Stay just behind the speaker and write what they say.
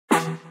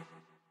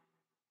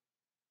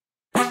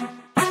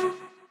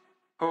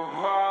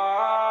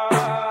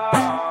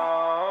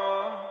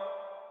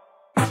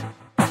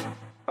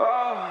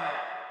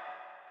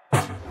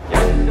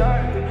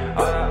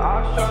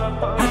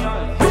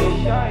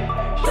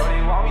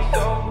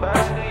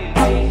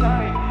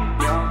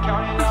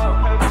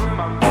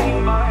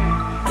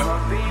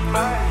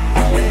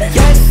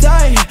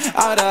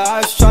All the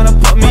eyes tryna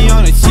put me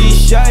on a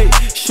t-shirt.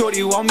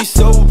 Shorty want me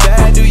so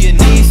bad, do your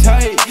knees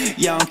hurt?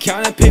 Yeah, I'm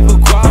counting paper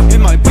guap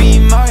in my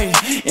beamer,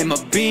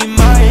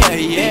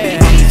 yeah.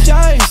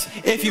 Choice,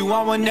 if you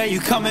want one, there you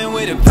coming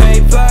with a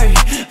paper.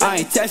 I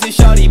ain't texting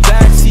shorty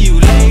back, see you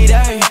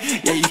later.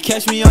 Yeah, you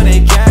catch me on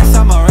that gas,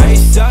 I'm a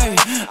racer,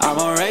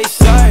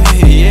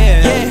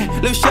 yeah.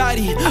 Lil'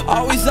 shawty,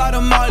 always out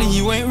of molly,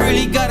 you ain't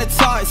really gotta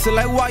talk, so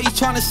like why you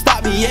tryna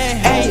stop me, yeah?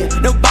 Hey,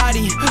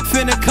 nobody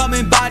finna come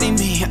and body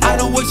me. I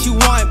know what you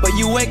want, but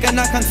you ain't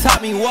gonna come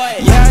top me,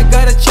 what? Yeah, I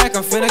gotta check,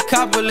 I'm finna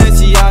cop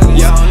Balenciagas.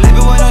 Yeah, I'm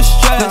living with no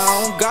stress,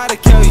 I don't gotta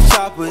carry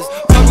choppers.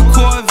 Purple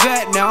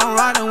Corvette, now I'm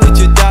riding with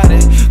your daughter.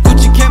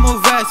 Gucci camo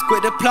vest,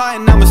 quit the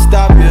plotting, I'ma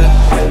stop ya.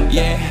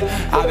 Yeah,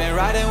 I've been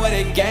riding with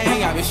a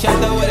gang, I've been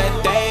strapped up with a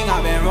thing,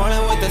 I've been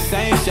rolling with the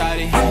same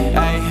shawty. Hey,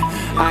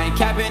 I ain't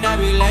capping, I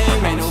be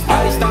lame, ain't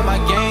nobody stop my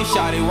game,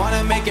 shawty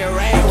wanna make it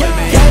rain with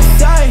me.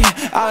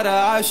 Yes, all the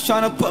eyes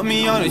tryna put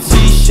me on a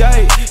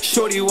t-shirt.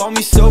 Shorty want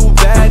me so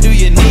bad, do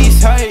your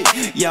knees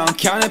hurt? Yeah, I'm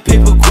counting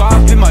paper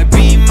guap in my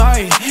beamer,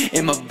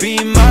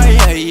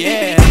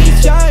 yeah.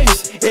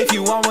 Choice, if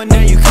you want one,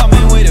 then you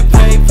coming with a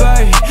paper.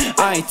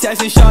 I ain't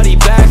texting shorty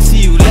back,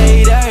 see you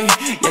later.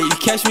 Yeah, you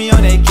catch me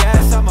on that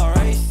gas, I'm alright.